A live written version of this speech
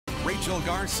Rachel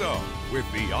Garceau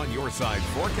with the On Your Side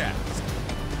forecast.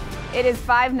 It is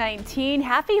 5:19.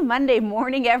 Happy Monday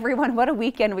morning, everyone. What a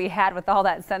weekend we had with all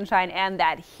that sunshine and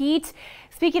that heat.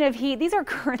 Speaking of heat, these are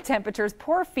current temperatures.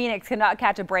 Poor Phoenix cannot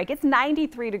catch a break. It's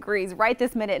 93 degrees right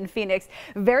this minute in Phoenix.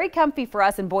 Very comfy for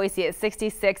us in Boise at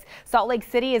 66. Salt Lake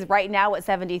City is right now at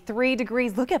 73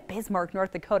 degrees. Look at Bismarck,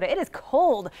 North Dakota. It is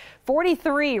cold.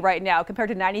 43 right now compared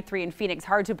to 93 in Phoenix.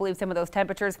 Hard to believe some of those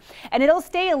temperatures. And it'll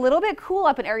stay a little bit cool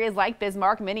up in areas like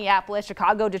Bismarck, Minneapolis,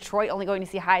 Chicago, Detroit, only going to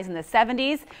see highs in the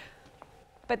 70s.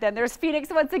 But then there's Phoenix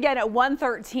once again at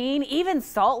 113. Even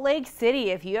Salt Lake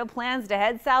City, if you have plans to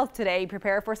head south today,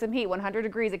 prepare for some heat. 100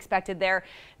 degrees expected there.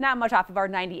 Not much off of our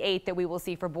 98 that we will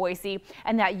see for Boise.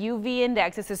 And that UV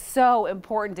index, this is so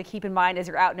important to keep in mind as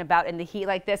you're out and about in the heat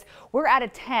like this. We're at a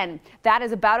 10. That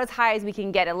is about as high as we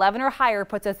can get. 11 or higher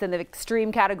puts us in the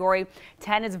extreme category.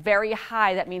 10 is very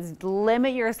high. That means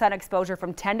limit your sun exposure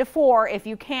from 10 to 4 if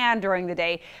you can during the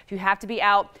day. If you have to be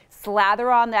out, slather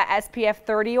on that SPF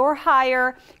 30 or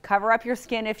higher. Cover up your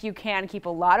skin if you can. Keep a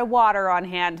lot of water on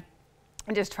hand.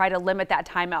 And just try to limit that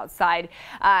time outside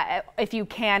if you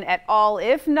can at all.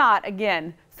 If not,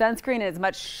 again, sunscreen and as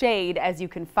much shade as you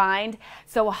can find.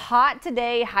 So hot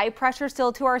today, high pressure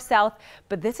still to our south,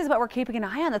 but this is what we're keeping an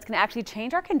eye on. That's going to actually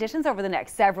change our conditions over the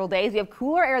next several days. We have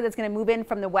cooler air that's going to move in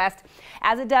from the west.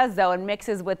 As it does, though, and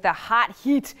mixes with the hot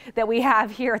heat that we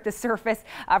have here at the surface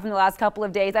from the last couple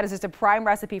of days. That is just a prime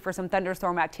recipe for some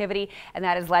thunderstorm activity, and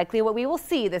that is likely what we will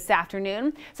see this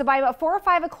afternoon. So by about 4 or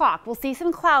 5 o'clock, we'll see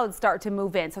some clouds start to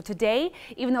move in. So today,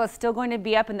 even though it's still going to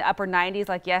be up in the upper 90s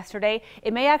like yesterday,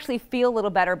 it may actually feel a little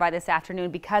better by this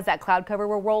afternoon because that cloud cover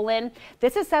will roll in.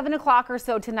 This is 7 o'clock or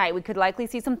so tonight. We could likely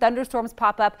see some thunderstorms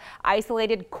pop up,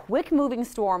 isolated, quick moving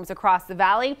storms across the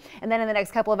valley. And then in the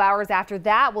next couple of hours after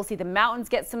that, we'll see the mountains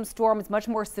get some storms, much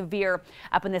more severe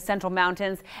up in the central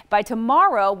mountains. By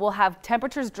tomorrow, we'll have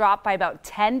temperatures drop by about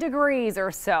 10 degrees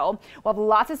or so. We'll have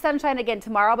lots of sunshine again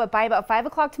tomorrow, but by about 5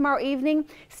 o'clock tomorrow evening,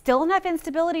 still enough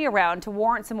instability around to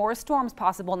warrant some more storms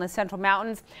possible in the central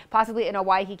mountains, possibly in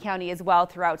Owyhee County as well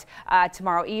throughout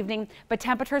tomorrow evening. But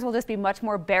temperatures will just be much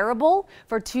more bearable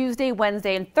for Tuesday,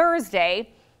 Wednesday, and Thursday.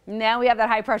 Now we have that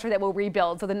high pressure that will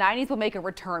rebuild, so the 90s will make a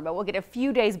return, but we'll get a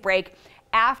few days break.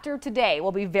 After today,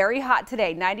 we'll be very hot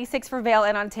today. 96 for Vail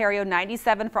and Ontario,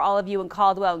 97 for all of you in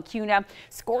Caldwell and Kuna.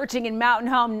 Scorching in Mountain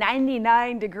Home,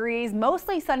 99 degrees,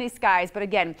 mostly sunny skies. But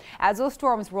again, as those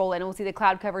storms roll in, we'll see the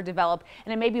cloud cover develop.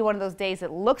 And it may be one of those days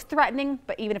that looks threatening,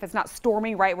 but even if it's not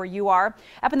storming right where you are.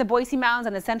 Up in the Boise Mountains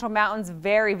and the Central Mountains,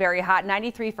 very, very hot.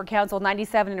 93 for Council,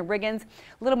 97 in Riggins. A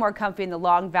little more comfy in the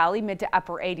Long Valley, mid to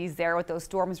upper 80s there with those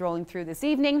storms rolling through this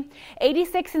evening.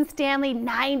 86 in Stanley,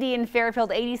 90 in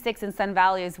Fairfield, 86 in Sun Valley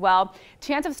as well.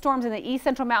 Chance of storms in the east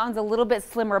central mountains a little bit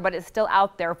slimmer, but it's still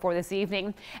out there for this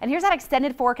evening. And here's that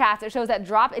extended forecast. It shows that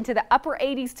drop into the upper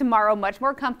 80s tomorrow, much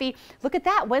more comfy. Look at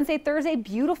that. Wednesday, Thursday,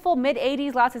 beautiful mid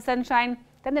 80s, lots of sunshine.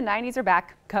 Then the 90s are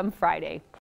back come Friday.